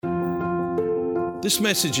This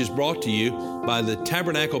message is brought to you by the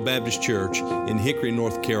Tabernacle Baptist Church in Hickory,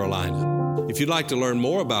 North Carolina. If you'd like to learn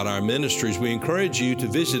more about our ministries, we encourage you to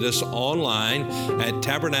visit us online at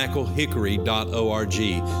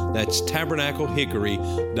tabernaclehickory.org. That's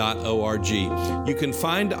tabernaclehickory.org. You can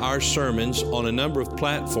find our sermons on a number of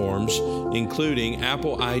platforms, including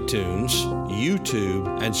Apple iTunes,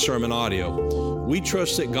 YouTube, and Sermon Audio. We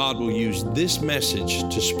trust that God will use this message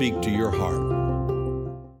to speak to your heart.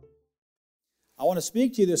 I want to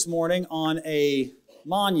speak to you this morning on a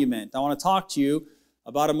monument. I want to talk to you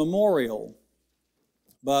about a memorial,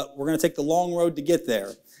 but we're going to take the long road to get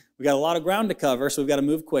there. We've got a lot of ground to cover, so we've got to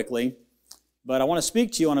move quickly. But I want to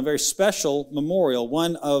speak to you on a very special memorial,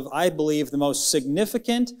 one of, I believe, the most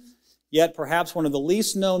significant, yet perhaps one of the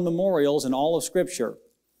least known memorials in all of Scripture.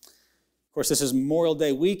 Of course, this is Memorial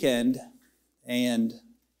Day weekend, and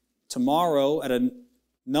tomorrow at a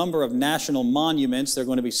number of national monuments, there are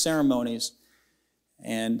going to be ceremonies.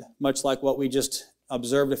 And much like what we just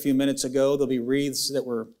observed a few minutes ago, there'll be wreaths that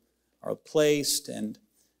are placed and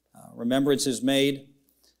remembrances made.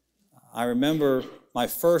 I remember my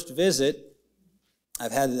first visit.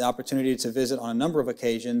 I've had the opportunity to visit on a number of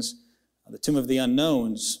occasions the Tomb of the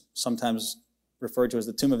Unknowns, sometimes referred to as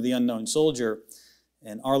the Tomb of the Unknown Soldier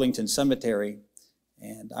in Arlington Cemetery.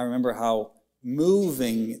 And I remember how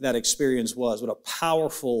moving that experience was, what a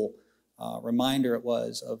powerful reminder it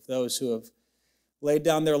was of those who have laid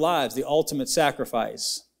down their lives, the ultimate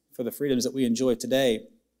sacrifice for the freedoms that we enjoy today.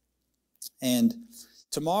 And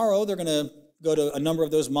tomorrow they're going to go to a number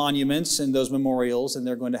of those monuments and those memorials, and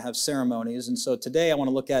they're going to have ceremonies. And so today I want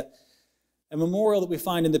to look at a memorial that we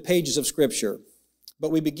find in the pages of Scripture.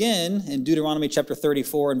 But we begin in Deuteronomy chapter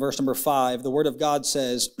 34 and verse number 5. The Word of God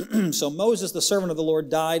says, "So Moses, the servant of the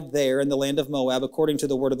Lord, died there in the land of Moab, according to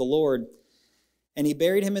the word of the Lord. And he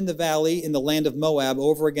buried him in the valley in the land of Moab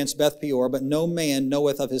over against Beth Peor, but no man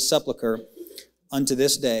knoweth of his sepulchre unto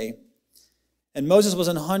this day. And Moses was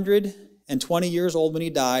 120 years old when he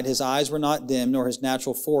died. His eyes were not dim, nor his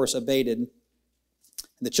natural force abated. And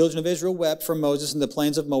the children of Israel wept for Moses in the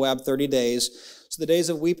plains of Moab 30 days. So the days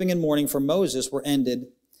of weeping and mourning for Moses were ended.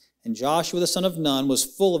 And Joshua the son of Nun was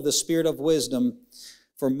full of the spirit of wisdom,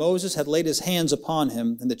 for Moses had laid his hands upon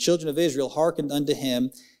him, and the children of Israel hearkened unto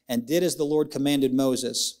him, and did as the Lord commanded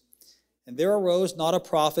Moses. And there arose not a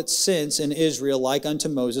prophet since in Israel like unto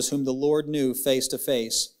Moses, whom the Lord knew face to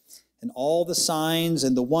face. And all the signs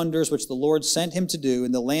and the wonders which the Lord sent him to do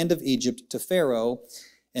in the land of Egypt to Pharaoh,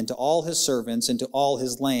 and to all his servants, and to all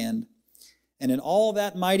his land. And in all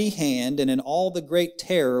that mighty hand, and in all the great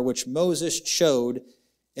terror which Moses showed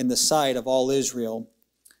in the sight of all Israel.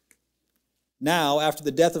 Now, after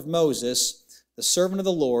the death of Moses, the servant of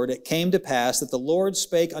the Lord, it came to pass that the Lord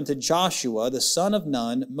spake unto Joshua, the son of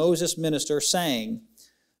Nun, Moses' minister, saying,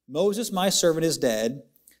 Moses my servant is dead.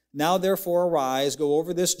 Now therefore arise, go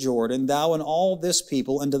over this Jordan, thou and all this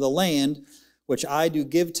people, unto the land which I do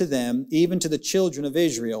give to them, even to the children of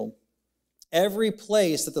Israel. Every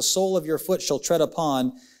place that the sole of your foot shall tread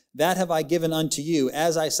upon, that have I given unto you,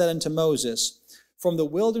 as I said unto Moses. From the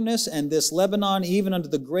wilderness and this Lebanon, even unto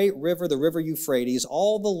the great river, the river Euphrates,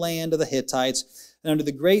 all the land of the Hittites, and unto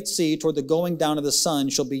the great sea, toward the going down of the sun,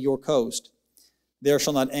 shall be your coast. There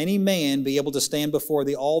shall not any man be able to stand before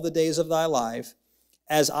thee all the days of thy life.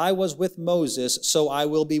 As I was with Moses, so I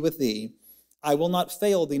will be with thee. I will not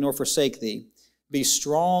fail thee nor forsake thee. Be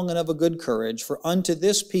strong and of a good courage, for unto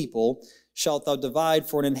this people shalt thou divide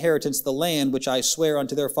for an inheritance the land which I swear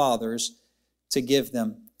unto their fathers to give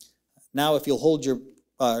them." Now, if you'll hold your,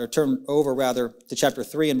 turn over to chapter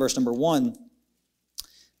 3 and verse number 1.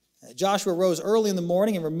 Joshua rose early in the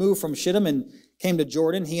morning and removed from Shittim and came to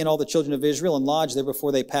Jordan, he and all the children of Israel, and lodged there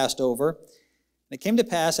before they passed over. And it came to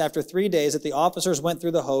pass after 3 days that the officers went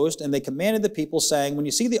through the host, and they commanded the people, saying, When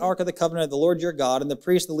you see the ark of the covenant of the Lord your God, and the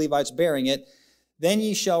priests the Levites bearing it, then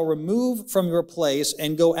ye shall remove from your place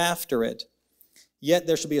and go after it. Yet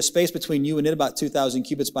there shall be a space between you and it, about 2,000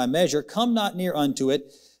 cubits by measure. Come not near unto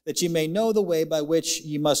it, that ye may know the way by which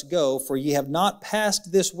ye must go, for ye have not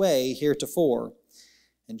passed this way heretofore.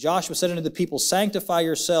 And Joshua said unto the people, Sanctify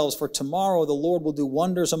yourselves, for tomorrow the Lord will do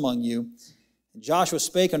wonders among you. And Joshua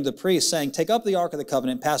spake unto the priests, saying, Take up the ark of the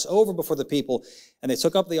covenant, pass over before the people. And they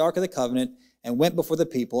took up the ark of the covenant, and went before the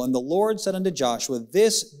people. And the Lord said unto Joshua,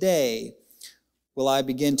 This day will I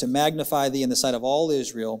begin to magnify thee in the sight of all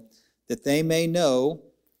Israel, that they may know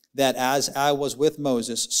that as I was with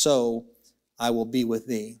Moses, so I will be with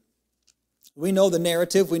thee. We know the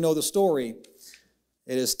narrative, we know the story.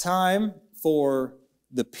 It is time for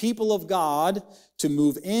the people of God to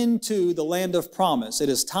move into the land of promise. It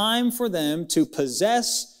is time for them to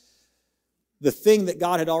possess the thing that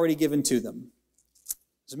God had already given to them.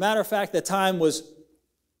 As a matter of fact, the time was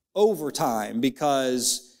overtime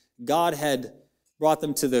because God had brought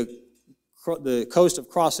them to the coast of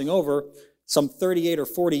crossing over some 38 or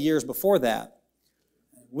 40 years before that.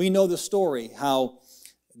 We know the story, how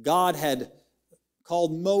God had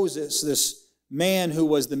called Moses, this man who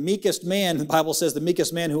was the meekest man, the Bible says the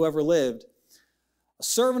meekest man who ever lived, a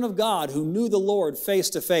servant of God who knew the Lord face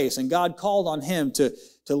to face, and God called on him to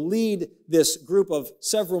lead this group of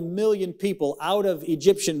several million people out of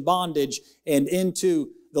Egyptian bondage and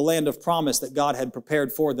into the land of promise that God had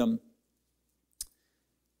prepared for them.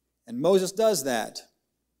 And Moses does that.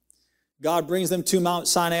 God brings them to Mount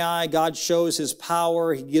Sinai. God shows his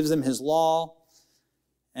power. He gives them his law.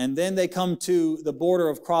 And then they come to the border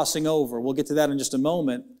of crossing over. We'll get to that in just a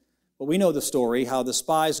moment. But we know the story, how the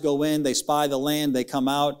spies go in, they spy the land, they come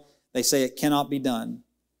out, they say it cannot be done.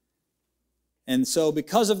 And so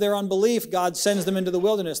because of their unbelief, God sends them into the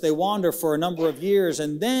wilderness. They wander for a number of years,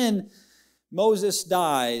 and then Moses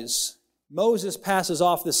dies. Moses passes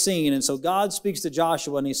off the scene, and so God speaks to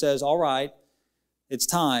Joshua, and he says, all right, it's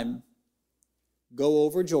time. Go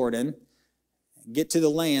over Jordan, get to the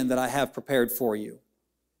land that I have prepared for you.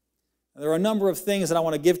 There are a number of things that I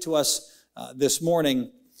want to give to us this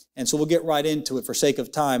morning, and so we'll get right into it for sake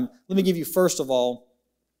of time. Let me give you, first of all,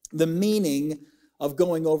 the meaning of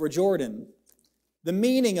going over Jordan. The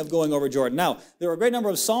meaning of going over Jordan. Now, there are a great number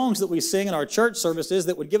of songs that we sing in our church services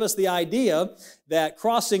that would give us the idea that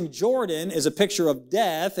crossing Jordan is a picture of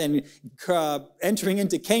death, and entering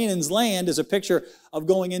into Canaan's land is a picture of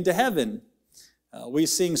going into heaven. We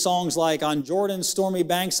sing songs like, on Jordan's stormy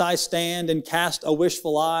banks I stand and cast a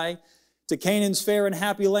wishful eye, to Canaan's fair and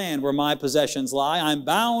happy land where my possessions lie. I'm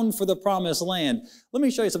bound for the promised land. Let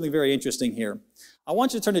me show you something very interesting here. I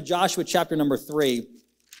want you to turn to Joshua chapter number 3,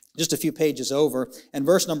 just a few pages over, and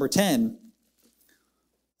verse number 10.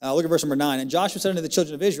 Look at verse number 9. And Joshua said unto the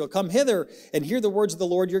children of Israel, come hither and hear the words of the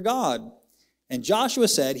Lord your God. And Joshua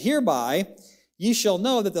said, hereby ye shall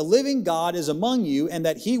know that the living God is among you, and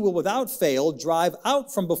that he will without fail drive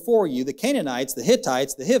out from before you the Canaanites, the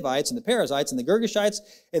Hittites, the Hivites, and the Perizzites, and the Girgashites,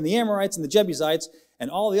 and the Amorites, and the Jebusites, and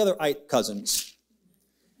all the other Ite cousins.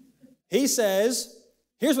 He says,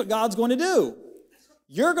 here's what God's going to do.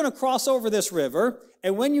 You're going to cross over this river,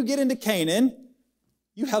 and when you get into Canaan,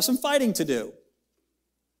 you have some fighting to do.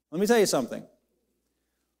 Let me tell you something.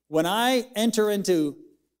 When I enter into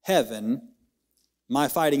heaven, my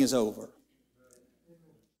fighting is over.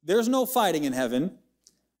 There's no fighting in heaven.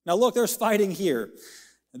 Now look, there's fighting here.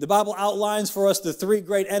 The Bible outlines for us the three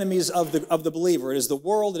great enemies of the believer. It is the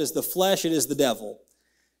world, it is the flesh, it is the devil.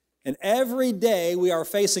 And every day we are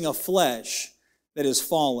facing a flesh that is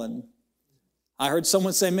fallen. I heard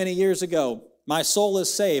someone say many years ago, my soul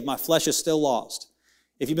is saved, my flesh is still lost.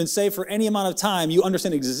 If you've been saved for any amount of time, you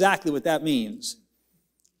understand exactly what that means.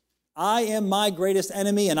 I am my greatest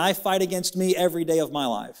enemy, and I fight against me every day of my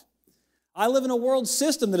life. I live in a world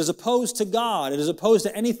system that is opposed to God. It is opposed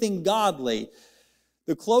to anything godly.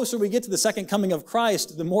 The closer we get to the second coming of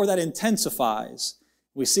Christ, the more that intensifies.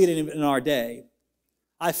 We see it in our day.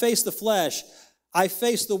 I face the flesh. I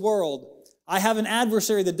face the world. I have an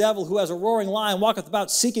adversary, the devil, who as a roaring lion walketh about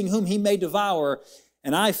seeking whom he may devour.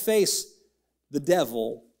 And I face the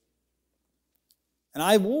devil. And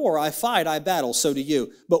I war, I fight, I battle, so do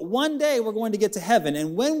you. But one day we're going to get to heaven,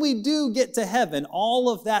 and when we do get to heaven, all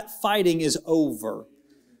of that fighting is over.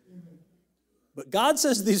 But God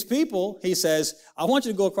says to these people, he says, I want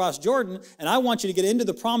you to go across Jordan, and I want you to get into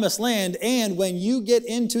the promised land, and when you get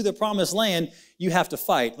into the promised land, you have to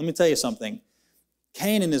fight. Let me tell you something.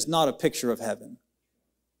 Canaan is not a picture of heaven.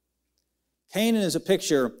 Canaan is a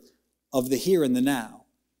picture of the here and the now.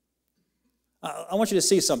 I want you to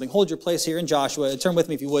see something. Hold your place here in Joshua. Turn with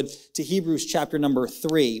me, if you would, to Hebrews chapter number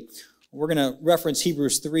 3. We're going to reference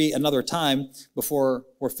Hebrews 3 another time before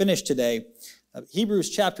we're finished today.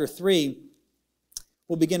 Hebrews chapter 3,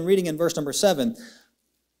 we'll begin reading in verse number 7.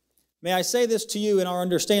 May I say this to you in our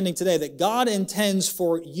understanding today, that God intends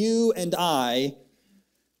for you and I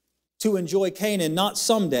to enjoy Canaan not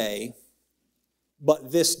someday,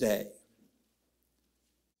 but this day.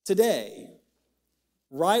 Today,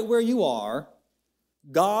 right where you are,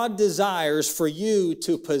 God desires for you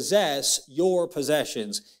to possess your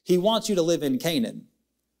possessions. He wants you to live in Canaan.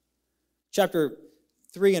 Chapter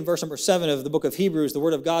 3 and verse number 7 of the book of Hebrews, the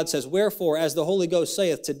word of God says, wherefore, as the Holy Ghost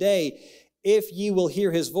saith, today, if ye will hear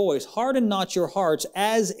his voice, harden not your hearts,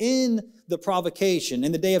 as in the provocation,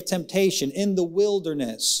 in the day of temptation, in the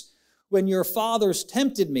wilderness, when your fathers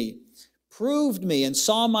tempted me, proved me, and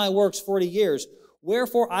saw my works 40 years.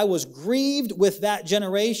 Wherefore I was grieved with that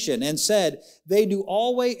generation, and said, they do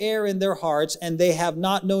always err in their hearts, and they have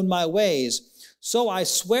not known my ways. So I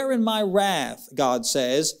swear in my wrath, God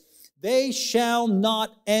says, they shall not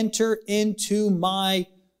enter into my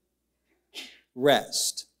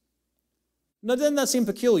rest. Now, doesn't that seem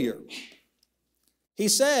peculiar? He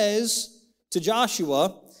says to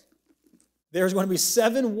Joshua, there's going to be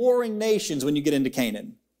 7 warring nations when you get into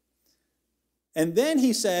Canaan. And then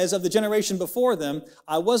he says of the generation before them,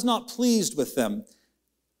 I was not pleased with them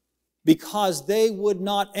because they would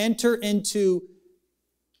not enter into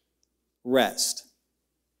rest.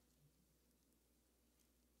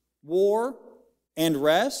 War and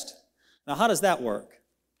rest. Now, how does that work?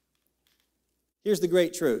 Here's the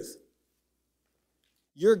great truth.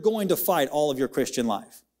 You're going to fight all of your Christian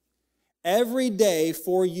life. Every day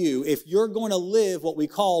for you, if you're going to live what we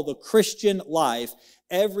call the Christian life,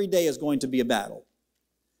 every day is going to be a battle.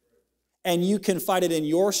 And you can fight it in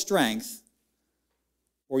your strength,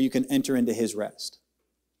 or you can enter into His rest.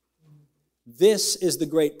 This is the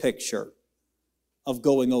great picture of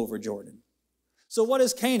going over Jordan. So what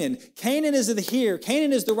is Canaan? Canaan is the here.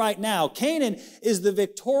 Canaan is the right now. Canaan is the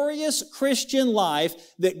victorious Christian life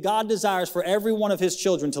that God desires for every one of His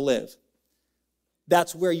children to live.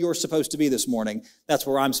 That's where you're supposed to be this morning. That's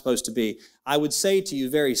where I'm supposed to be. I would say to you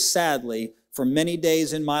very sadly, for many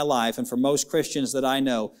days in my life, and for most Christians that I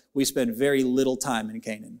know, we spend very little time in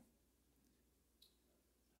Canaan.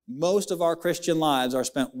 Most of our Christian lives are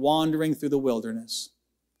spent wandering through the wilderness.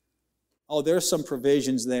 Oh, there's some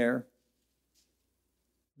provisions there.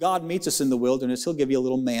 God meets us in the wilderness. He'll give you a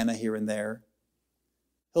little manna here and there.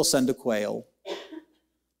 He'll send a quail.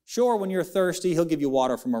 Sure, when you're thirsty, He'll give you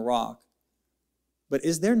water from a rock. But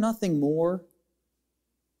is there nothing more?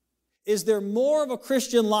 Is there more of a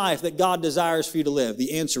Christian life that God desires for you to live?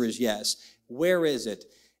 The answer is yes. Where is it?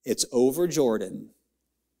 It's over Jordan.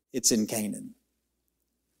 It's in Canaan.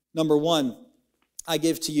 Number one, I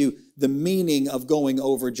give to you the meaning of going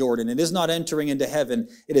over Jordan. It is not entering into heaven.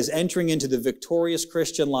 It is entering into the victorious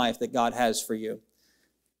Christian life that God has for you.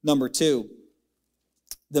 Number two,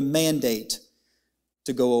 the mandate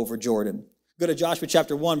to go over Jordan. Go to Joshua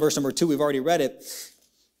chapter 1, verse number 2. We've already read it.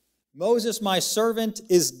 Moses, my servant,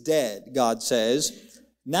 is dead, God says.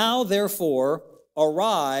 Now, therefore,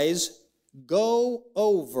 arise, go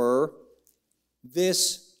over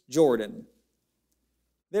this Jordan.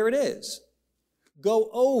 There it is. Go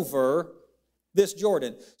over this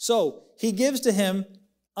Jordan. So, He gives to him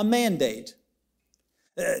a mandate.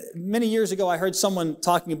 Many years ago, I heard someone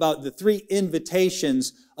talking about the 3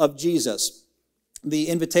 invitations of Jesus. The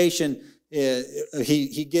invitation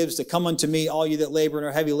he gives to come unto me, all you that labor and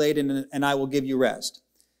are heavy laden, and I will give you rest.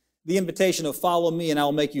 The invitation of follow me and I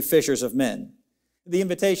will make you fishers of men. The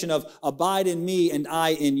invitation of abide in me and I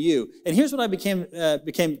in you. And here's what I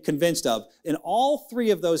became convinced of. In all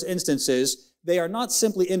 3 of those instances, they are not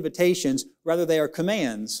simply invitations, rather they are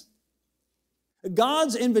commands.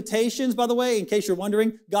 God's invitations, by the way, in case you're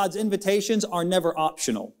wondering, God's invitations are never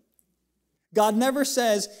optional. God never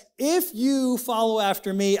says, if you follow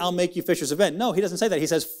after me, I'll make you fishers of men. No, He doesn't say that. He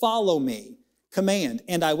says, follow me, command,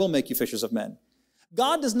 and I will make you fishers of men.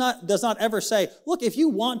 God does not ever say, look, if you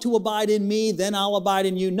want to abide in me, then I'll abide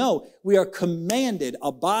in you. No, we are commanded,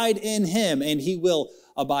 abide in Him, and He will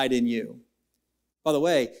abide in you. By the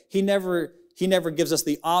way, He never gives us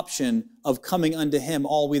the option of coming unto Him,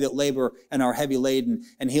 all we that labor and are heavy laden,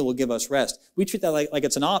 and He will give us rest. We treat that like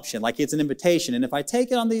it's an option, like it's an invitation. And if I take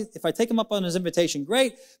Him up on His invitation,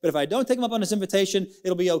 great. But if I don't take Him up on His invitation,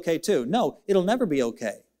 it'll be okay too. No, it'll never be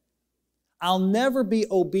okay. I'll never be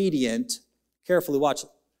obedient. Carefully watch.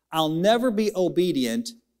 I'll never be obedient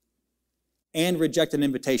and reject an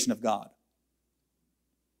invitation of God.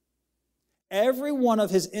 Every one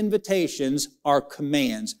of His invitations are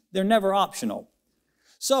commands. They're never optional.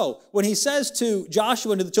 So, when He says to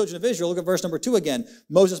Joshua and to the children of Israel, look at verse number 2 again.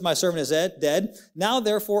 Moses, my servant, is dead. Now,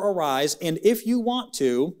 therefore, arise, and if you want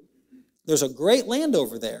to, there's a great land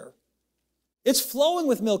over there. It's flowing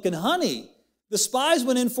with milk and honey. The spies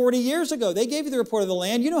went in 40 years ago. They gave you the report of the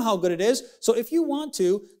land. You know how good it is. So if you want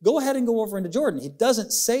to, go ahead and go over into Jordan. He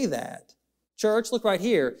doesn't say that. Church, look right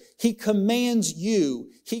here. He commands you.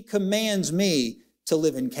 He commands me to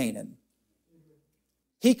live in Canaan.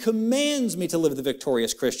 He commands me to live the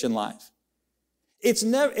victorious Christian life. It's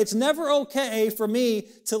never okay for me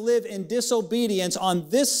to live in disobedience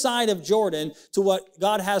on this side of Jordan to what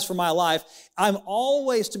God has for my life. I'm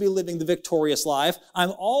always to be living the victorious life.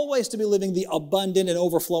 I'm always to be living the abundant and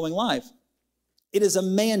overflowing life. It is a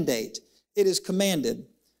mandate. It is commanded.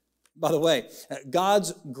 By the way,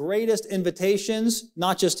 God's greatest invitations,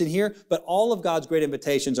 not just in here, but all of God's great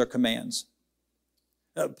invitations are commands.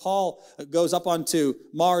 Paul goes up onto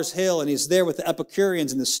Mars Hill, and he's there with the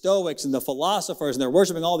Epicureans and the Stoics and the philosophers, and they're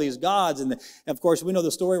worshiping all these gods. And of course, we know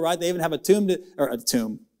the story, right? They even have a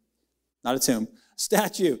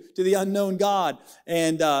statue to the unknown God.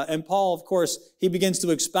 And Paul, of course, he begins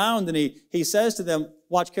to expound, and he says to them,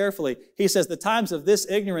 watch carefully, he says, the times of this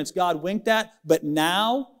ignorance God winked at, but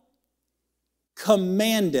now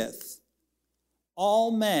commandeth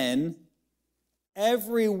all men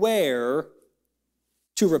everywhere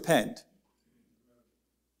to repent.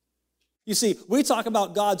 You see, we talk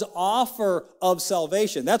about God's offer of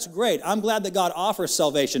salvation. That's great. I'm glad that God offers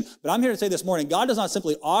salvation. But I'm here to say this morning, God does not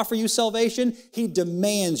simply offer you salvation. He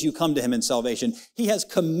demands you come to Him in salvation. He has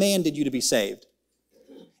commanded you to be saved.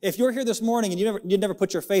 If you're here this morning and you never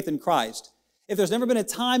put your faith in Christ, if there's never been a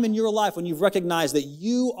time in your life when you've recognized that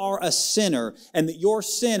you are a sinner and that your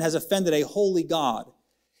sin has offended a holy God,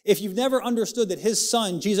 if you've never understood that His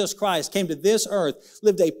Son, Jesus Christ, came to this earth,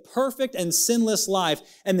 lived a perfect and sinless life,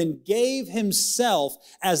 and then gave Himself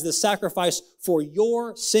as the sacrifice for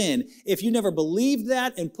your sin, if you never believed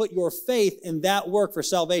that and put your faith in that work for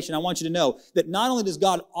salvation, I want you to know that not only does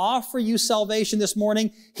God offer you salvation this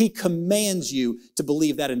morning, He commands you to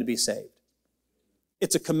believe that and to be saved.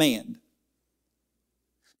 It's a command.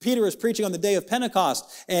 Peter is preaching on the day of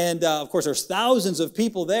Pentecost, and of course there's thousands of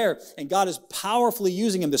people there, and God is powerfully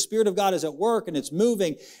using him. The Spirit of God is at work, and it's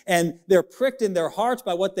moving, and they're pricked in their hearts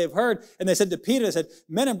by what they've heard. And they said to Peter, they said,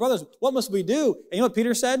 men and brothers, what must we do? And you know what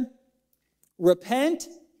Peter said? Repent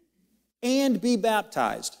and be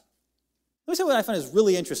baptized. Let me say what I find is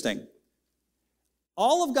really interesting.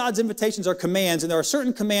 All of God's invitations are commands, and there are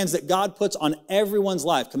certain commands that God puts on everyone's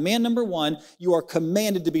life. Command number one, you are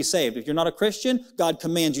commanded to be saved. If you're not a Christian, God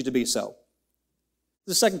commands you to be so.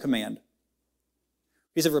 The second command.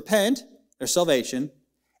 He said, repent, there's salvation,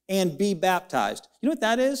 and be baptized. You know what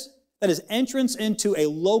that is? That is entrance into a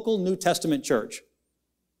local New Testament church.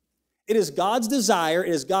 It is God's desire, it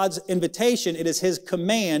is God's invitation, it is His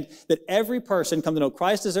command that every person come to know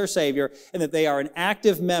Christ as their Savior and that they are an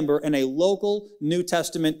active member in a local New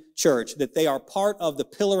Testament church, that they are part of the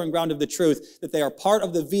pillar and ground of the truth, that they are part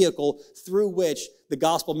of the vehicle through which the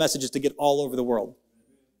gospel message is to get all over the world.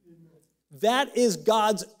 That is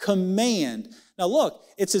God's command. Now look,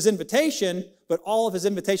 it's His invitation, but all of His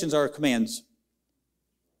invitations are commands.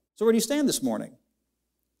 So where do you stand this morning?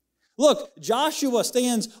 Look, Joshua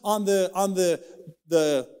stands on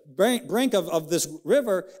the brink of this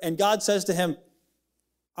river, and God says to him,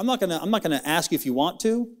 I'm not gonna ask you if you want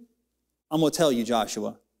to. I'm going to tell you,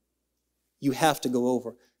 Joshua, you have to go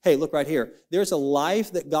over. Hey, look right here. There's a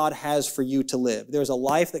life that God has for you to live. There's a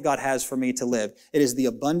life that God has for me to live. It is the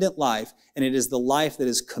abundant life, and it is the life that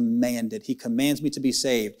is commanded. He commands me to be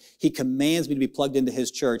saved. He commands me to be plugged into His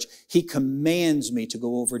church. He commands me to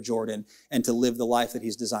go over Jordan and to live the life that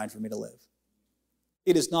He's designed for me to live.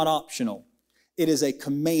 It is not optional. It is a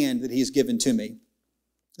command that He's given to me.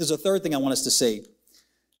 There's a third thing I want us to see.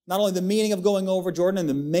 Not only the meaning of going over Jordan and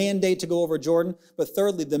the mandate to go over Jordan, but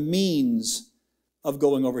thirdly, the means of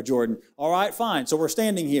going over Jordan. All right, fine. So we're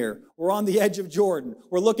standing here. We're on the edge of Jordan.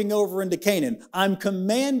 We're looking over into Canaan. I'm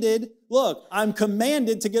commanded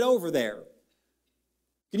to get over there.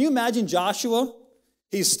 Can you imagine Joshua?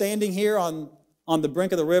 He's standing here on the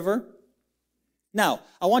brink of the river. Now,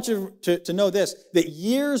 I want you to know this, that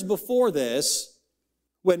years before this,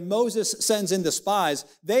 when Moses sends in the spies,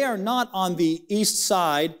 they are not on the east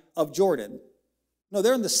side of Jordan. No,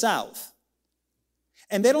 they're in the south.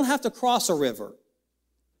 And they don't have to cross a river.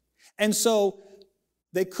 And so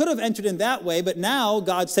they could have entered in that way, but now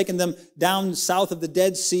God's taken them down south of the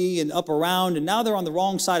Dead Sea and up around, and now they're on the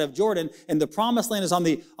wrong side of Jordan, and the promised land is on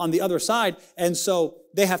the other side, and so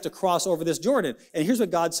they have to cross over this Jordan. And here's what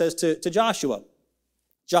God says to Joshua.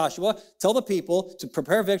 Joshua, tell the people to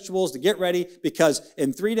prepare victuals, to get ready, because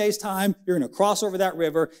in 3 days' time, you're going to cross over that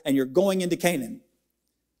river, and you're going into Canaan.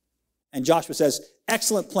 And Joshua says,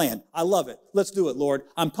 excellent plan. I love it. Let's do it, Lord.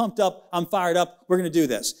 I'm pumped up. I'm fired up. We're going to do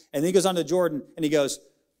this. And then he goes on to Jordan and he goes,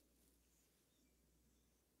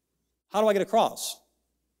 how do I get across?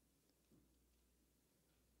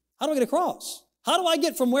 How do I get across? How do I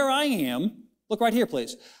get from where I am? Look right here,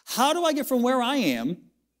 please. How do I get from where I am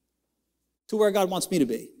to where God wants me to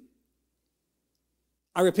be?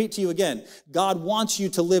 I repeat to you again, God wants you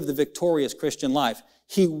to live the victorious Christian life.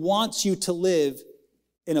 He wants you to live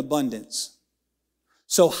in abundance.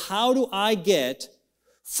 So how do I get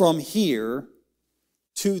from here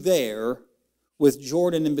to there with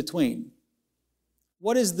Jordan in between?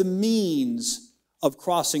 What is the means of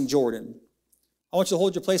crossing Jordan? I want you to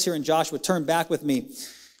hold your place here in Joshua. Turn back with me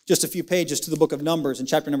just a few pages to the book of Numbers in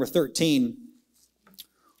chapter number 13.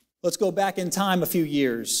 Let's go back in time a few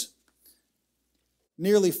years,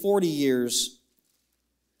 nearly 40 years,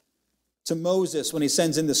 to Moses when he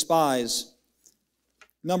sends in the spies.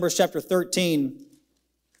 Numbers chapter 13,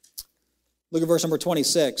 look at verse number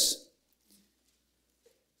 26.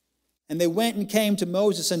 And they went and came to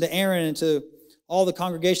Moses and to Aaron and to all the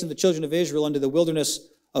congregation of the children of Israel unto the wilderness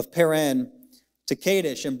of Paran, to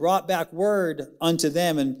Kadesh, and brought back word unto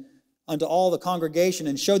them and unto all the congregation,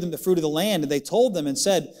 and showed them the fruit of the land. And they told them and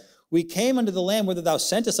said, We came unto the land whither thou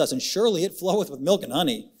sentest us, and surely it floweth with milk and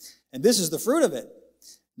honey, and this is the fruit of it.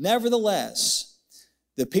 Nevertheless,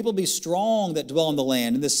 the people be strong that dwell in the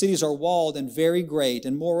land, and the cities are walled and very great.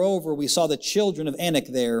 And moreover, we saw the children of Anak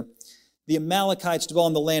there. The Amalekites dwell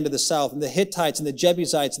in the land of the south, and the Hittites and the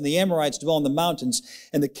Jebusites and the Amorites dwell in the mountains,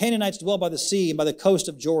 and the Canaanites dwell by the sea and by the coast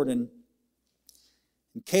of Jordan.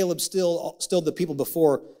 And Caleb stilled the people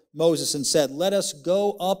before Moses and said, Let us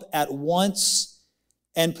go up at once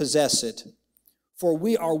and possess it, for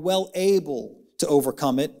we are well able to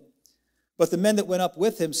overcome it. But the men that went up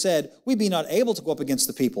with him said, We be not able to go up against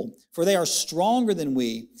the people, for they are stronger than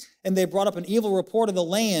we. And they brought up an evil report of the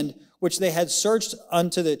land which they had searched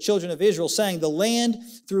unto the children of Israel, saying, The land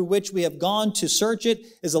through which we have gone to search it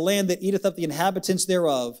is a land that eateth up the inhabitants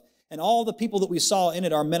thereof. And all the people that we saw in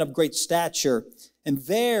it are men of great stature. And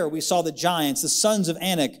there we saw the giants, the sons of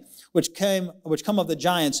Anak, which come of the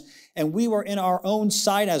giants. And we were in our own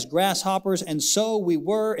sight as grasshoppers, and so we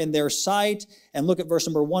were in their sight. And look at verse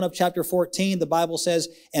number 1 of chapter 14. The Bible says,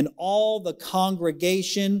 And all the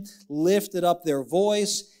congregation lifted up their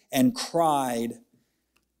voice and cried.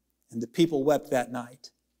 And the people wept that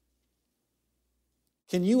night.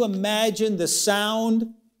 Can you imagine the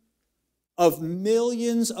sound of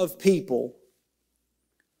millions of people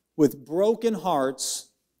with broken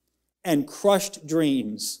hearts and crushed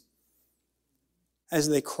dreams as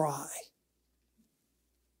they cry?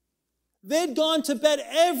 They'd gone to bed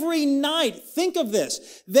every night. Think of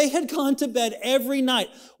this. They had gone to bed every night.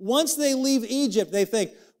 Once they leave Egypt, they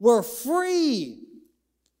think, we're free.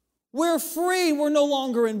 We're free. We're no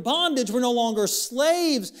longer in bondage. We're no longer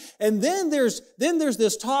slaves. And then there's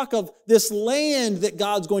this talk of this land that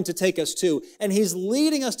God's going to take us to. And He's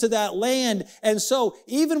leading us to that land. And so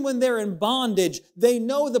even when they're in bondage, they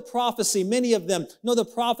know the prophecy. Many of them know the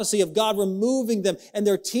prophecy of God removing them. And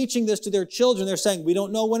they're teaching this to their children. They're saying, we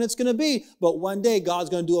don't know when it's going to be, but one day God's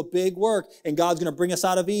going to do a big work and God's going to bring us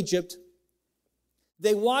out of Egypt.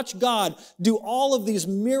 They watch God do all of these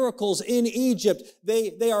miracles in Egypt.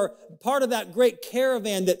 They are part of that great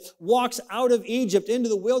caravan that walks out of Egypt into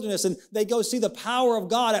the wilderness, and they go see the power of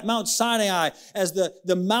God at Mount Sinai as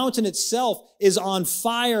the mountain itself is on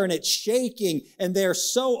fire and it's shaking, and they're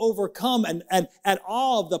so overcome and at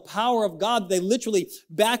awe of the power of God. They literally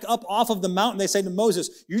back up off of the mountain. They say to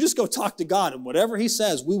Moses, you just go talk to God, and whatever He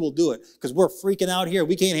says, we will do it, because we're freaking out here.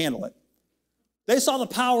 We can't handle it. They saw the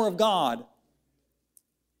power of God.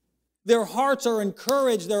 Their hearts are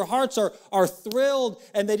encouraged. Their hearts are thrilled,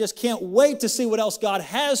 and they just can't wait to see what else God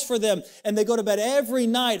has for them. And they go to bed every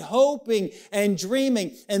night hoping and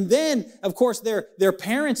dreaming. And then, of course, their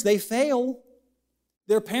parents, they fail.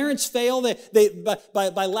 Their parents fail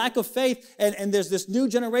by lack of faith, and there's this new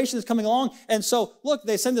generation that's coming along. And so, look,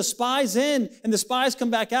 they send the spies in, and the spies come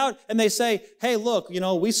back out, and they say, hey, look,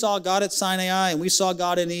 we saw God at Sinai, and we saw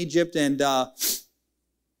God in Egypt, and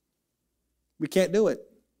we can't do it.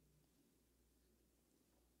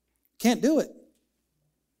 Can't do it.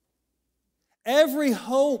 Every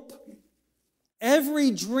hope, every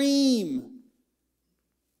dream,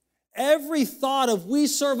 every thought of we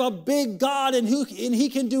serve a big God and He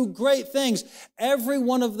can do great things, every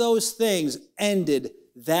one of those things ended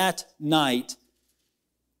that night.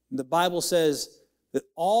 The Bible says that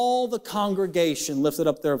all the congregation lifted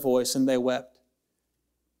up their voice and they wept.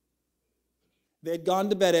 They had gone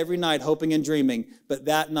to bed every night hoping and dreaming, but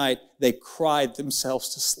that night they cried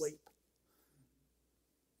themselves to sleep.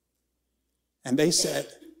 And they said,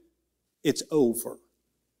 it's over.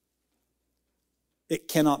 It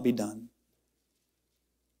cannot be done.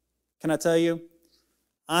 Can I tell you?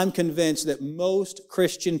 I'm convinced that most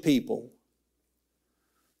Christian people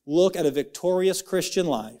look at a victorious Christian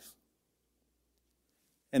life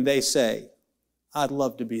and they say, I'd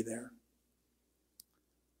love to be there.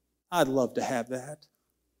 I'd love to have that.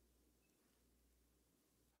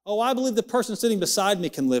 Oh, I believe the person sitting beside me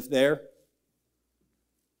can live there.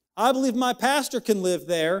 I believe my pastor can live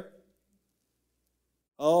there.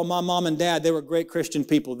 Oh, my mom and dad, they were great Christian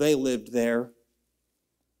people. They lived there.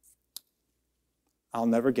 I'll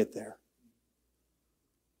never get there.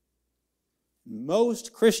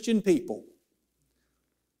 Most Christian people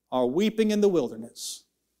are weeping in the wilderness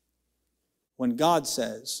when God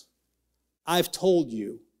says, I've told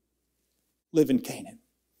you, live in Canaan.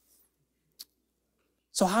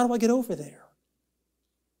 So how do I get over there?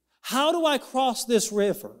 How do I cross this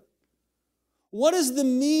river? What is the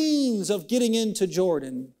means of getting into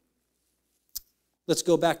Jordan? Let's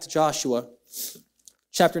go back to Joshua,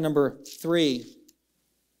 chapter number 3,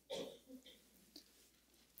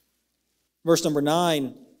 verse number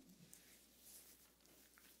 9.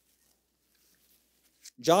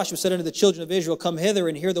 Joshua said unto the children of Israel, come hither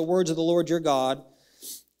and hear the words of the Lord your God.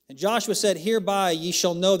 And Joshua said, hereby ye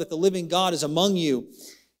shall know that the living God is among you,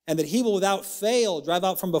 and that he will without fail drive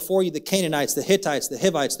out from before you the Canaanites, the Hittites, the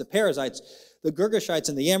Hivites, the Perizzites, the Girgashites,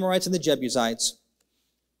 and the Amorites, and the Jebusites.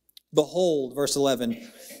 Behold, verse 11,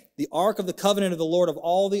 the ark of the covenant of the Lord of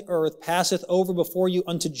all the earth passeth over before you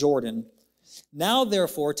unto Jordan. Now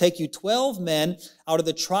therefore take you 12 men out of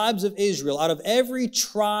the tribes of Israel, out of every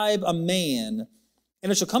tribe a man.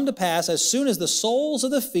 And it shall come to pass, as soon as the soles of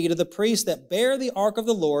the feet of the priests that bear the ark of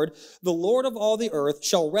the Lord of all the earth,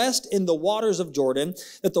 shall rest in the waters of Jordan,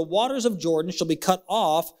 that the waters of Jordan shall be cut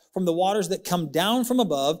off from the waters that come down from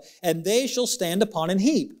above, and they shall stand upon an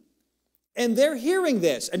heap. And they're hearing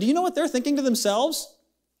this. And do you know what they're thinking to themselves?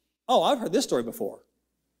 Oh, I've heard this story before.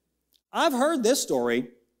 I've heard this story.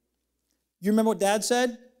 You remember what Dad said?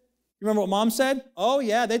 You remember what Mom said? Oh,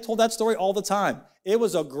 yeah, they told that story all the time. It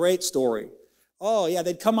was a great story. Oh, yeah,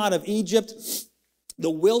 they'd come out of Egypt. The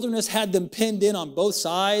wilderness had them pinned in on both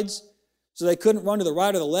sides, so they couldn't run to the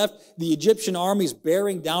right or the left. The Egyptian armies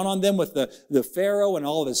bearing down on them with the Pharaoh and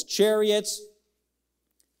all of his chariots.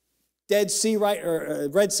 Red Sea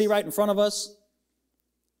right in front of us.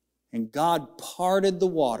 And God parted the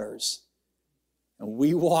waters, and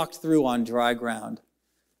we walked through on dry ground.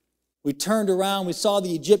 We turned around, we saw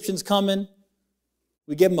the Egyptians coming.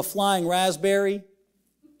 We gave them a flying raspberry.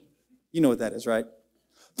 You know what that is, right?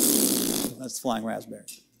 That's flying raspberry.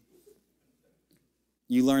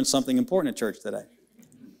 You learned something important at church today.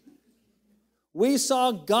 We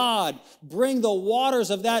saw God bring the waters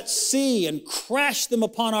of that sea and crash them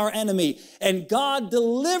upon our enemy, and God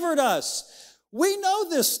delivered us. We know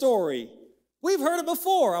this story. We've heard it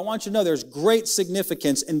before. I want you to know there's great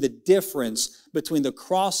significance in the difference between the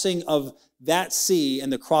crossing of that sea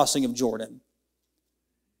and the crossing of Jordan.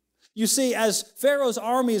 You see, as Pharaoh's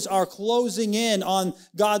armies are closing in on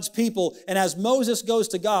God's people, and as Moses goes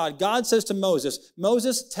to God, God says to Moses,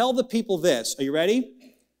 Moses, tell the people this. Are you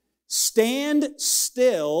ready? Stand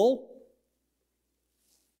still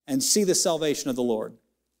and see the salvation of the Lord.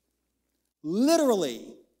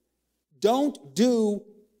 Literally, don't do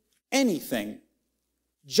anything.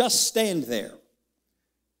 Just stand there.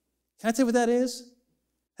 Can I tell you what that is?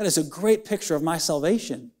 That is a great picture of my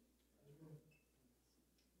salvation.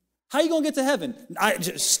 How are you going to get to heaven? I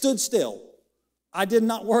just stood still. I did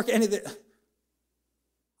not work anything.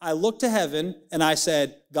 I looked to heaven and I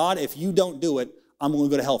said, God, if you don't do it, I'm going to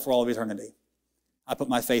go to hell for all of eternity. I put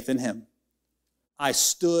my faith in him. I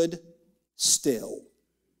stood still.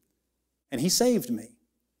 And he saved me.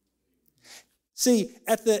 See,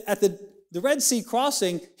 at the Red Sea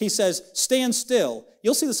crossing, he says, stand still.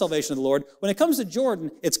 You'll see the salvation of the Lord. When it comes to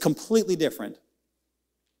Jordan, it's completely different.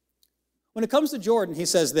 When it comes to Jordan, he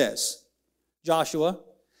says this, Joshua,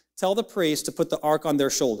 tell the priests to put the ark on their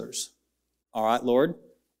shoulders. All right, Lord,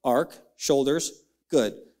 ark, shoulders,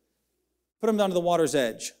 good. Put them down to the water's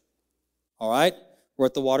edge. All right, we're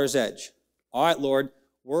at the water's edge. All right, Lord,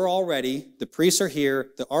 we're all ready. The priests are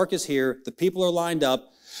here. The ark is here. The people are lined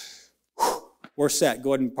up. We're set.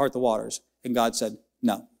 Go ahead and part the waters. And God said,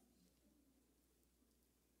 no.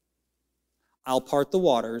 I'll part the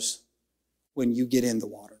waters when you get in the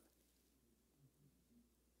water.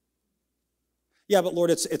 Yeah, but Lord,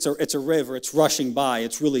 it's a river. It's rushing by.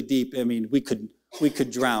 It's really deep. I mean, we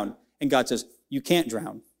could drown. And God says, you can't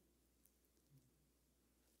drown.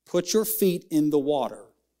 Put your feet in the water.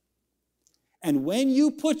 And when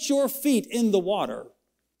you put your feet in the water,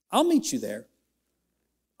 I'll meet you there.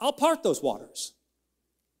 I'll part those waters.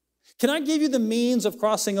 Can I give you the means of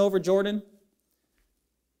crossing over Jordan?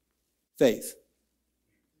 Faith.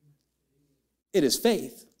 It is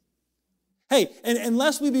faith. Hey, and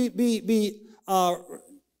unless we be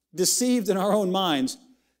deceived in our own minds,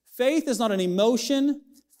 faith is not an emotion.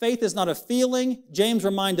 Faith is not a feeling. James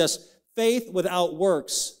reminds us, faith without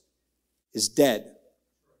works is dead.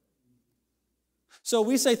 So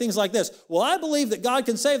we say things like this, well, I believe that God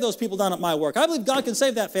can save those people down at my work. I believe God can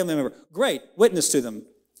save that family member. Great, witness to them.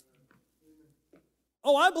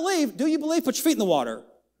 Oh, I believe. Do you believe? Put your feet in the water.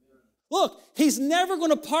 Look, he's never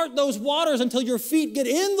going to part those waters until your feet get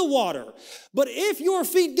in the water. But if your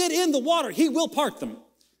feet get in the water, he will part them.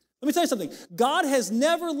 Let me tell you something. God has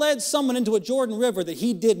never led someone into a Jordan River that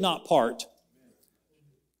he did not part.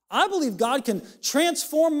 I believe God can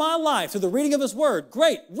transform my life through the reading of His Word.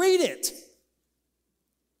 Great, read it.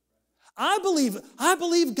 I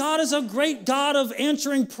believe God is a great God of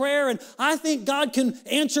answering prayer, and I think God can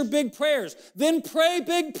answer big prayers. Then pray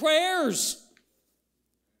big prayers.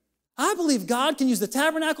 I believe God can use the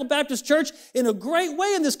Tabernacle Baptist Church in a great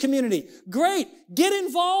way in this community. Great. Get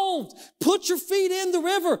involved. Put your feet in the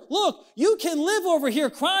river. Look, you can live over here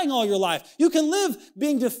crying all your life. You can live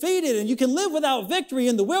being defeated, and you can live without victory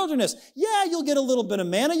in the wilderness. Yeah, you'll get a little bit of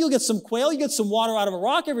manna. You'll get some quail. You get some water out of a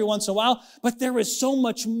rock every once in a while. But there is so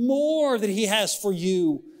much more that He has for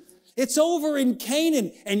you. It's over in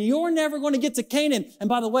Canaan, and you're never going to get to Canaan. And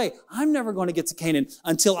by the way, I'm never going to get to Canaan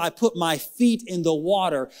until I put my feet in the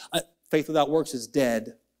water. Faith without works is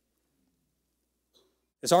dead.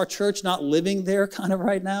 Is our church not living there kind of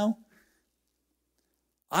right now?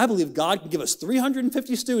 I believe God can give us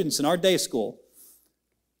 350 students in our day school.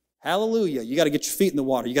 Hallelujah. You got to get your feet in the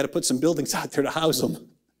water. You got to put some buildings out there to house them.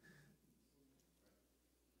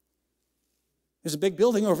 There's a big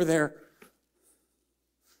building over there.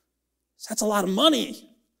 That's a lot of money.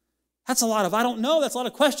 That's a lot of, I don't know, that's a lot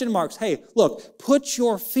of question marks. Hey, look, put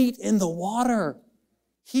your feet in the water.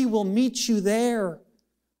 He will meet you there.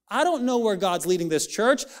 I don't know where God's leading this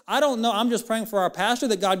church. I don't know. I'm just praying for our pastor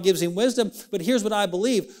that God gives him wisdom. But here's what I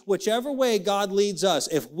believe. Whichever way God leads us,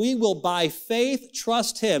 if we will by faith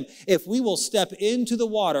trust Him, if we will step into the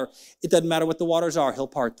water, it doesn't matter what the waters are, He'll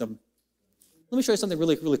part them. Let me show you something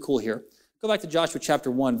really, really cool here. Go back to Joshua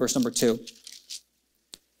chapter 1, verse number 2.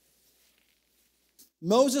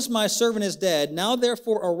 Moses, my servant, is dead. Now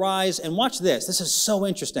therefore arise, and watch this. This is so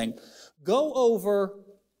interesting. Go over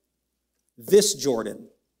this Jordan.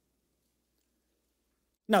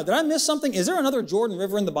 Now, did I miss something? Is there another Jordan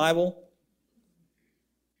River in the Bible?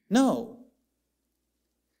 No.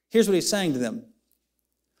 Here's what He's saying to them.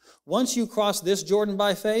 Once you cross this Jordan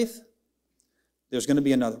by faith, there's going to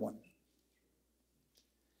be another one.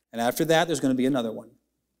 And after that, there's going to be another one.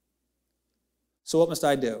 So what must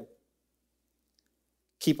I do?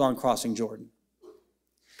 Keep on crossing Jordan.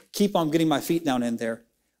 Keep on getting my feet down in there.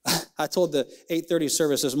 I told the 8:30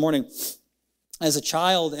 service this morning, as a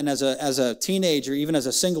child and as a teenager, even as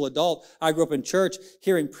a single adult, I grew up in church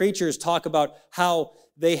hearing preachers talk about how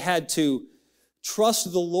they had to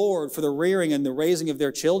trust the Lord for the rearing and the raising of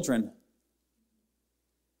their children.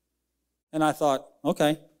 And I thought,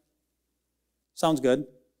 okay, sounds good.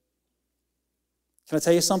 Can I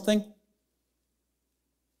tell you something?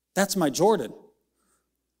 That's my Jordan.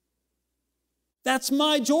 That's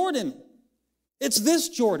my Jordan. It's this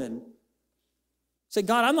Jordan. Say,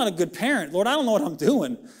 God, I'm not a good parent. Lord, I don't know what I'm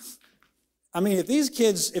doing. I mean, if these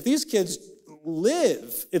kids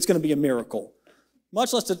live, it's going to be a miracle.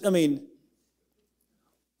 Much less,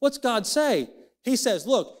 what's God say? He says,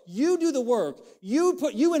 look, you do the work.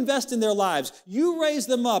 You invest in their lives. You raise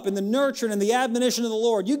them up in the nurture and the admonition of the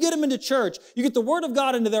Lord. You get them into church. You get the Word of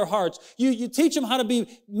God into their hearts. You teach them how to be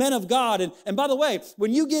men of God. And by the way,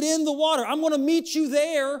 when you get in the water, I'm going to meet you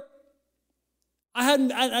there. I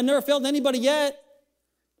never failed anybody yet.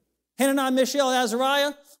 Hananiah, Mishael,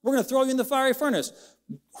 Azariah, we're going to throw you in the fiery furnace.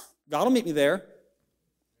 God will meet me there.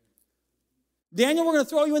 Daniel, we're going to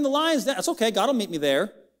throw you in the lion's den. That's okay. God will meet me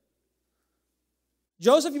there.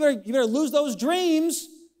 Joseph, you better lose those dreams.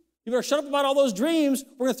 You better shut up about all those dreams.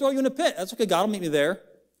 We're going to throw you in a pit. That's okay. God will meet me there.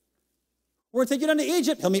 We're going to take you down to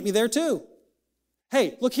Egypt. He'll meet me there too.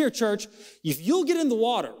 Hey, look here, church. If you'll get in the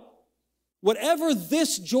water, whatever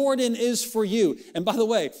this Jordan is for you, and by the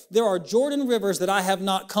way, there are Jordan rivers that I have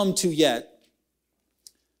not come to yet.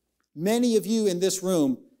 Many of you in this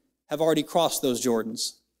room have already crossed those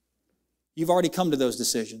Jordans. You've already come to those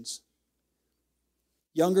decisions.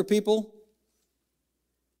 Younger people,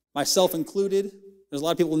 myself included, there's a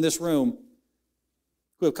lot of people in this room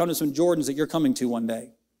who have come to some Jordans that you're coming to one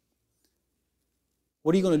day.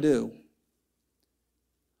 What are you going to do?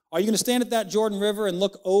 Are you going to stand at that Jordan River and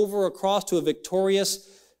look over across to a victorious,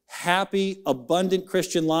 happy, abundant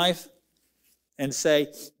Christian life and say,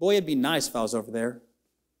 boy, it'd be nice if I was over there?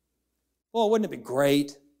 Oh, wouldn't it be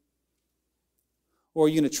great? Or are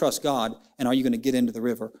you going to trust God, and are you going to get into the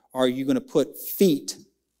river? Are you going to put feet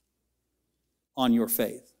on your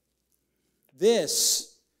faith?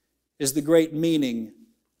 This is the great meaning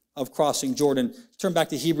of crossing Jordan. Turn back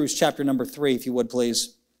to Hebrews chapter number 3, if you would,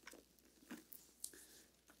 please.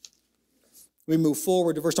 We move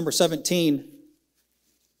forward to verse number 17.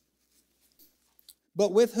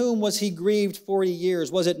 But with whom was he grieved 40 years?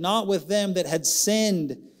 Was it not with them that had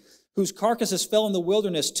sinned, whose carcasses fell in the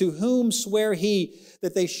wilderness, to whom sware he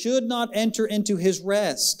that they should not enter into his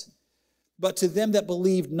rest, but to them that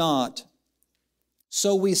believed not,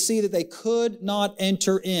 So we see that they could not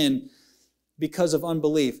enter in because of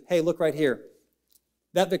unbelief. Hey, look right here.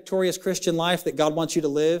 That victorious Christian life that God wants you to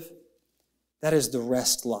live, that is the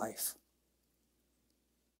rest life.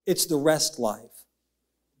 It's the rest life.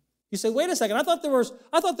 You say, wait a second, I thought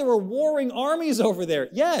there were warring armies over there.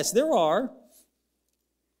 Yes, there are.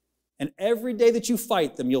 And every day that you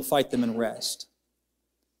fight them, you'll fight them in rest.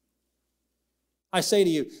 I say to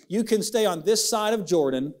you, you can stay on this side of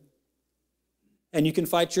Jordan and you can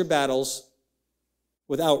fight your battles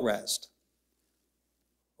without rest.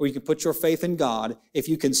 Or you can put your faith in God. If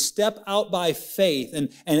you can step out by faith and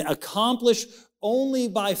accomplish only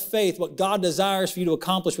by faith what God desires for you to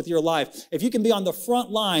accomplish with your life, if you can be on the front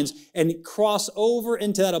lines and cross over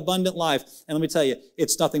into that abundant life, and let me tell you,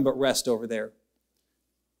 it's nothing but rest over there.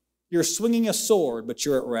 You're swinging a sword, but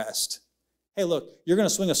you're at rest. Hey, look, you're going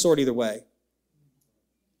to swing a sword either way.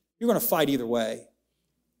 You're going to fight either way.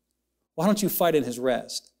 Why don't you fight in his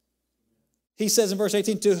rest? He says in verse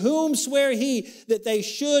 18, to whom swear he that they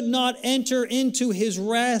should not enter into his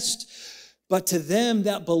rest, but to them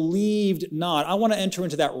that believed not. I want to enter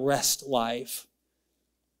into that rest life.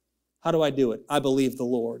 How do I do it? I believe the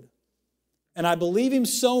Lord. And I believe him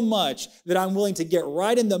so much that I'm willing to get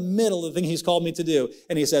right in the middle of the thing he's called me to do.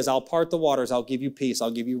 And he says, I'll part the waters, I'll give you peace,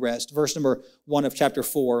 I'll give you rest. Verse number 1 of chapter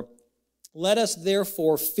 4. Let us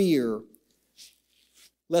therefore fear,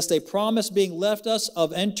 lest a promise being left us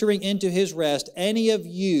of entering into his rest, any of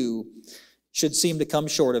you should seem to come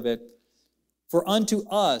short of it. For unto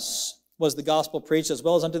us was the gospel preached as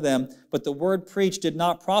well as unto them, but the word preached did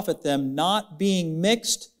not profit them, not being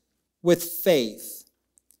mixed with faith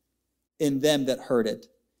in them that heard it.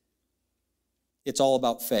 It's all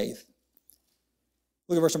about faith.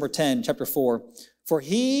 Look at verse number 10, chapter 4. For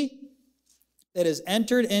he that is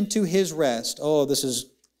entered into his rest,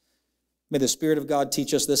 may the Spirit of God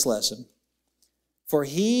teach us this lesson. For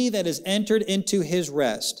he that is entered into his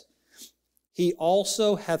rest, he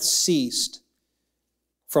also hath ceased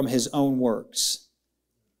from his own works,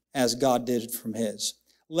 as God did from his.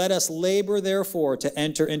 Let us labor, therefore, to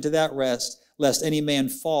enter into that rest, lest any man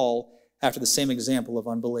fall after the same example of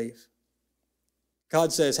unbelief.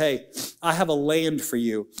 God says, hey, I have a land for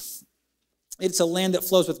you. It's a land that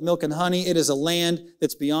flows with milk and honey. It is a land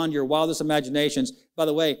that's beyond your wildest imaginations. By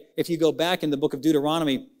the way, if you go back in the book of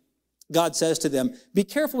Deuteronomy, God says to them, be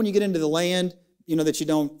careful when you get into the land, that you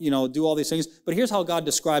don't, do all these things. But here's how God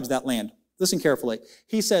describes that land. Listen carefully.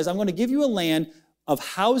 He says, I'm going to give you a land of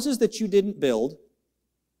houses that you didn't build,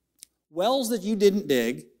 wells that you didn't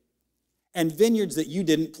dig, and vineyards that you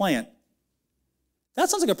didn't plant. That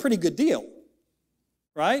sounds like a pretty good deal,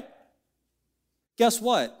 right? Guess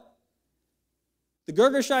what? The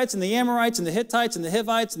Girgashites and the Amorites and the Hittites and the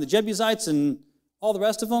Hivites and the Jebusites and all the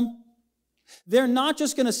rest of them, they're not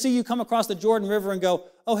just going to see you come across the Jordan River and go,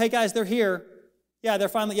 oh, hey guys, they're here. Yeah, they're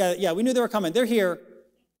finally, we knew they were coming. They're here.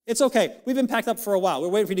 It's okay. We've been packed up for a while. We're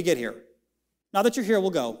waiting for you to get here. Now that you're here,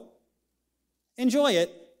 we'll go. Enjoy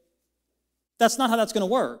it. That's not how that's going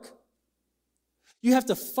to work. You have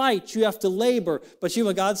to fight. You have to labor. But you know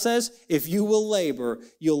what God says? If you will labor,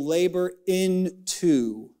 you'll labor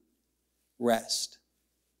into rest.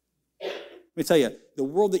 Let me tell you, the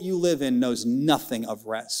world that you live in knows nothing of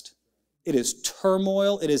rest. It is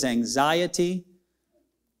turmoil. It is anxiety.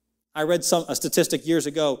 I read a statistic years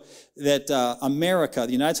ago that the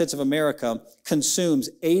United States of America, consumes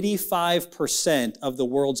 85% of the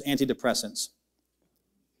world's antidepressants.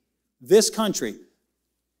 This country.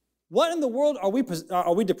 What in the world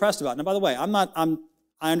are we depressed about? Now, by the way, I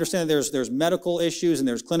understand that there's medical issues and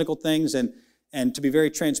there's clinical things, and to be very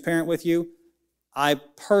transparent with you, I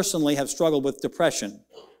personally have struggled with depression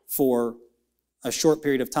for a short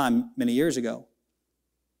period of time many years ago.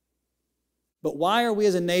 But why are we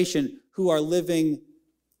as a nation who are living,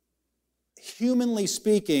 humanly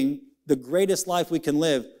speaking, the greatest life we can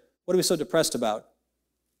live, what are we so depressed about?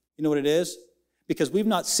 You know what it is? Because we've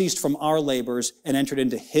not ceased from our labors and entered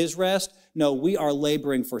into his rest. No, we are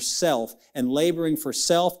laboring for self, and laboring for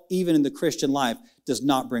self, even in the Christian life, does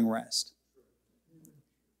not bring rest.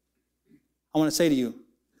 I want to say to you,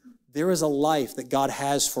 there is a life that God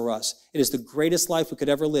has for us. It is the greatest life we could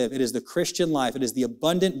ever live. It is the Christian life. It is the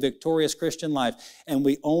abundant, victorious Christian life. And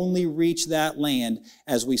we only reach that land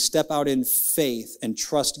as we step out in faith and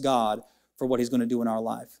trust God for what he's going to do in our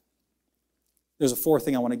life. There's a fourth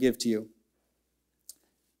thing I want to give to you.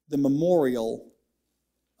 The memorial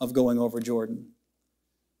of going over Jordan.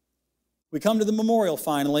 We come to the memorial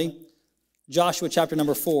finally. Joshua chapter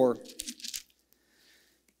number 4.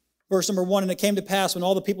 Verse number 1, and it came to pass when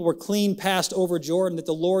all the people were clean passed over Jordan that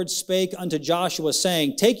the Lord spake unto Joshua,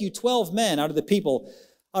 saying, take you 12 men out of the people,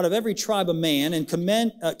 out of every tribe a man, and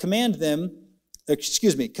command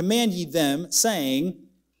ye them, saying,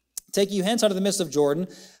 take you hence out of the midst of Jordan,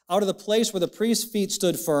 out of the place where the priest's feet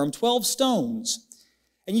stood firm, 12 stones.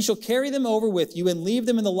 And ye shall carry them over with you, and leave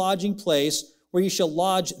them in the lodging place where ye shall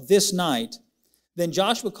lodge this night. Then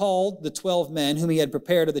Joshua called the 12 men whom he had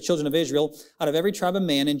prepared of the children of Israel, out of every tribe of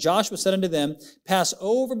man. And Joshua said unto them, pass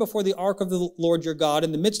over before the ark of the Lord your God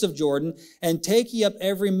in the midst of Jordan, and take ye up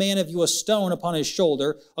every man of you a stone upon his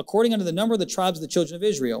shoulder, according unto the number of the tribes of the children of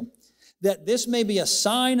Israel, that this may be a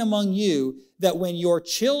sign among you, that when your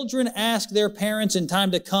children ask their parents in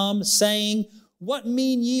time to come, saying, what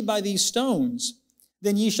mean ye by these stones?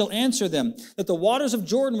 Then ye shall answer them, that the waters of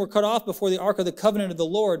Jordan were cut off before the ark of the covenant of the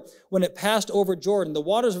Lord, when it passed over Jordan. The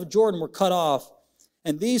waters of Jordan were cut off,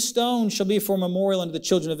 and these stones shall be for a memorial unto the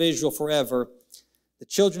children of Israel forever. The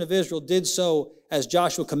children of Israel did so as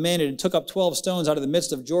Joshua commanded, and took up 12 stones out of the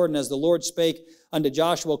midst of Jordan, as the Lord spake unto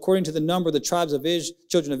Joshua, according to the number of the tribes of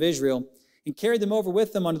children of Israel, and carried them over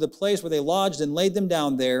with them unto the place where they lodged, and laid them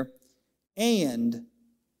down there. And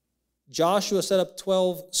Joshua set up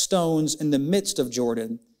 12 stones in the midst of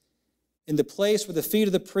Jordan, in the place where the feet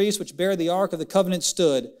of the priests which bear the ark of the covenant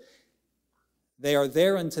stood. They are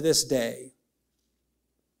there unto this day.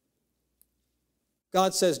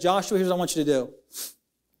 God says, Joshua, here's what I want you to do.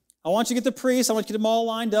 I want you to get the priests, I want you to get them all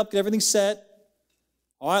lined up, get everything set.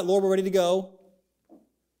 All right, Lord, we're ready to go.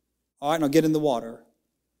 All right, now get in the water.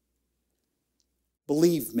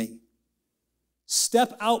 Believe me.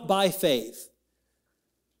 Step out by faith.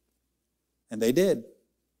 And they did.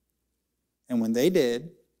 And when they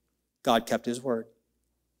did, God kept his word.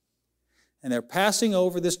 And they're passing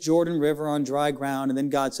over this Jordan River on dry ground, and then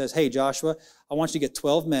God says, hey, Joshua, I want you to get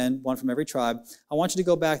 12 men, one from every tribe. I want you to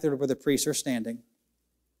go back there to where the priests are standing.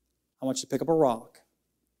 I want you to pick up a rock.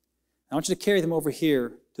 I want you to carry them over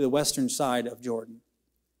here to the western side of Jordan.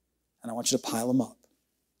 And I want you to pile them up.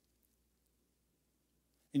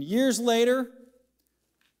 And years later,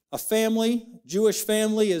 a family, Jewish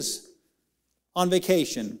family, is on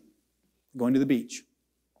vacation, going to the beach.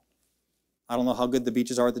 I don't know how good the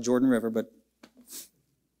beaches are at the Jordan River, but...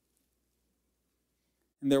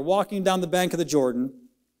 And they're walking down the bank of the Jordan,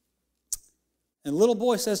 and the little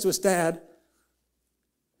boy says to his dad,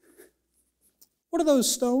 what are those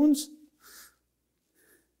stones?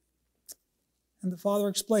 And the father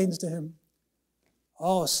explains to him,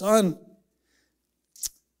 oh, son,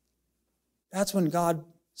 that's when God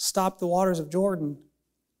stopped the waters of Jordan.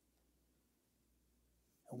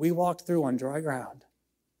 We walked through on dry ground.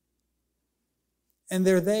 And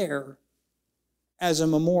they're there as a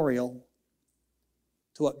memorial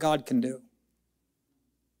to what God can do.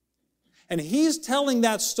 And he's telling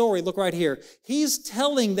that story. Look right here. He's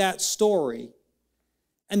telling that story.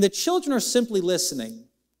 And the children are simply listening.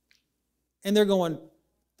 And they're going,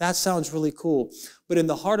 that sounds really cool. But in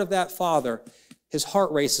the heart of that father, his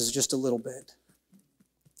heart races just a little bit.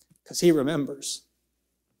 Because he remembers,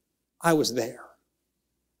 I was there.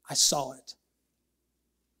 I saw it.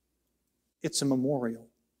 It's a memorial.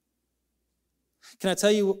 Can I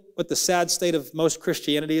tell you what the sad state of most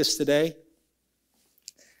Christianity is today?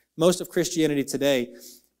 Most of Christianity today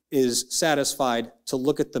is satisfied to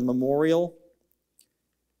look at the memorial,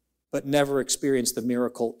 but never experience the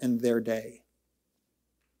miracle in their day.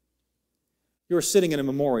 You're sitting in a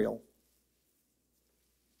memorial.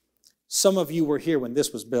 Some of you were here when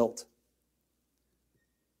this was built.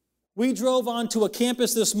 We drove onto a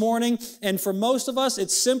campus this morning, and for most of us,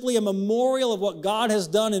 it's simply a memorial of what God has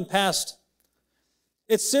done in past.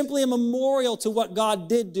 It's simply a memorial to what God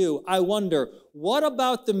did do. I wonder, what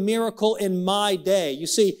about the miracle in my day? You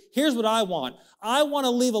see, here's what I want. I want to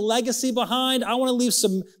leave a legacy behind. I want to leave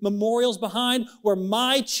some memorials behind where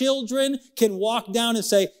my children can walk down and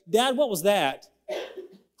say, Dad, what was that?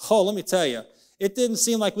 Oh, let me tell you, it didn't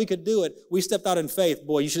seem like we could do it. We stepped out in faith.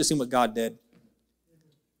 Boy, you should have seen what God did.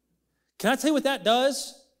 Can I tell you what that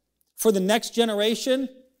does for the next generation?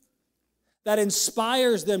 That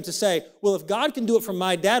inspires them to say, well, if God can do it for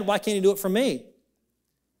my dad, why can't he do it for me?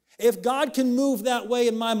 If God can move that way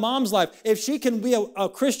in my mom's life, if she can be a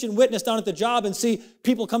Christian witness down at the job and see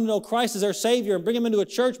people come to know Christ as their Savior and bring them into a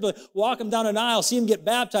church, but walk them down an aisle, see them get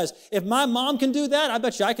baptized. If my mom can do that, I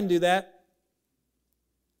bet you I can do that.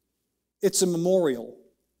 It's a memorial.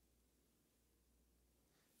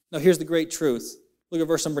 Now here's the great truth. Look at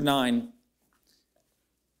verse number 9.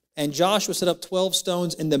 And Joshua set up 12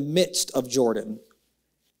 stones in the midst of Jordan,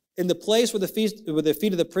 in the place where the feet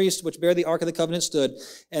of the priests which bear the Ark of the Covenant stood,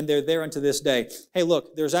 and they're there unto this day. Hey,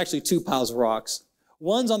 look, there's actually two piles of rocks.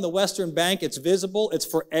 One's on the western bank. It's visible. It's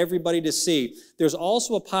for everybody to see. There's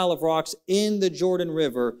also a pile of rocks in the Jordan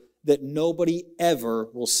River that nobody ever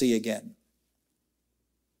will see again.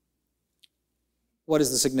 What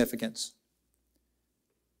is the significance?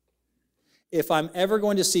 If I'm ever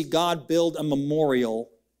going to see God build a memorial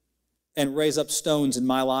and raise up stones in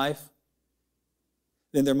my life,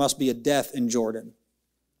 then there must be a death in Jordan,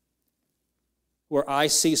 where I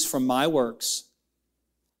cease from my works,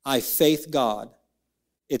 I faith God.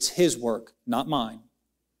 It's His work, not mine.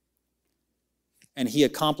 And He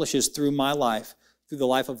accomplishes through my life, through the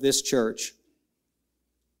life of this church,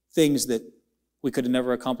 things that we could have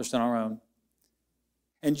never accomplished on our own.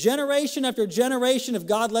 And generation after generation, if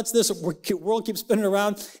God lets this world keep spinning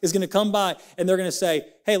around, is going to come by and they're going to say,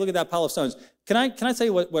 hey, look at that pile of stones. Can I tell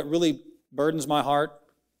you what really burdens my heart?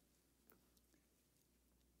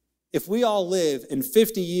 If we all live in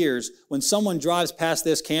 50 years, when someone drives past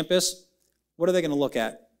this campus, what are they going to look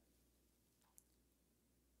at?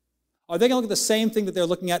 Are they going to look at the same thing that they're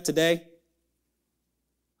looking at today?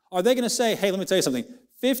 Are they going to say, hey, let me tell you something.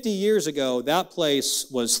 50 years ago, that place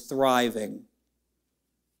was thriving.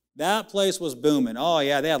 That place was booming. Oh,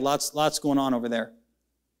 yeah, they had lots going on over there.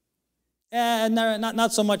 And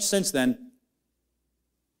not so much since then.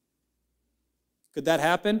 Could that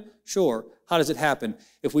happen? Sure. How does it happen?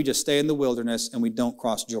 If we just stay in the wilderness and we don't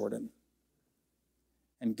cross Jordan.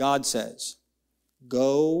 And God says,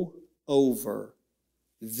 go over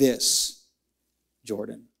this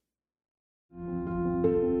Jordan.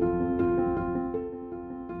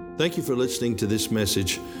 Thank you for listening to this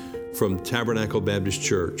message from Tabernacle Baptist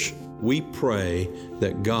Church. We pray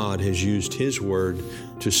that God has used His Word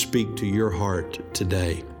to speak to your heart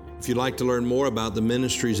today. If you'd like to learn more about the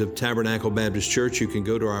ministries of Tabernacle Baptist Church, you can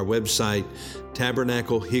go to our website,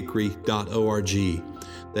 tabernaclehickory.org.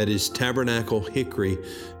 That is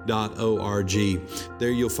tabernaclehickory.org.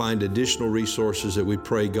 There you'll find additional resources that we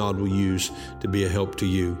pray God will use to be a help to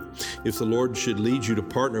you. If the Lord should lead you to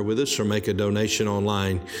partner with us or make a donation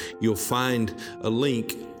online, you'll find a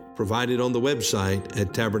link provided on the website at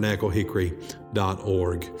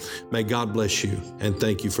tabernaclehickory.org. May God bless you, and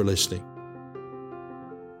thank you for listening.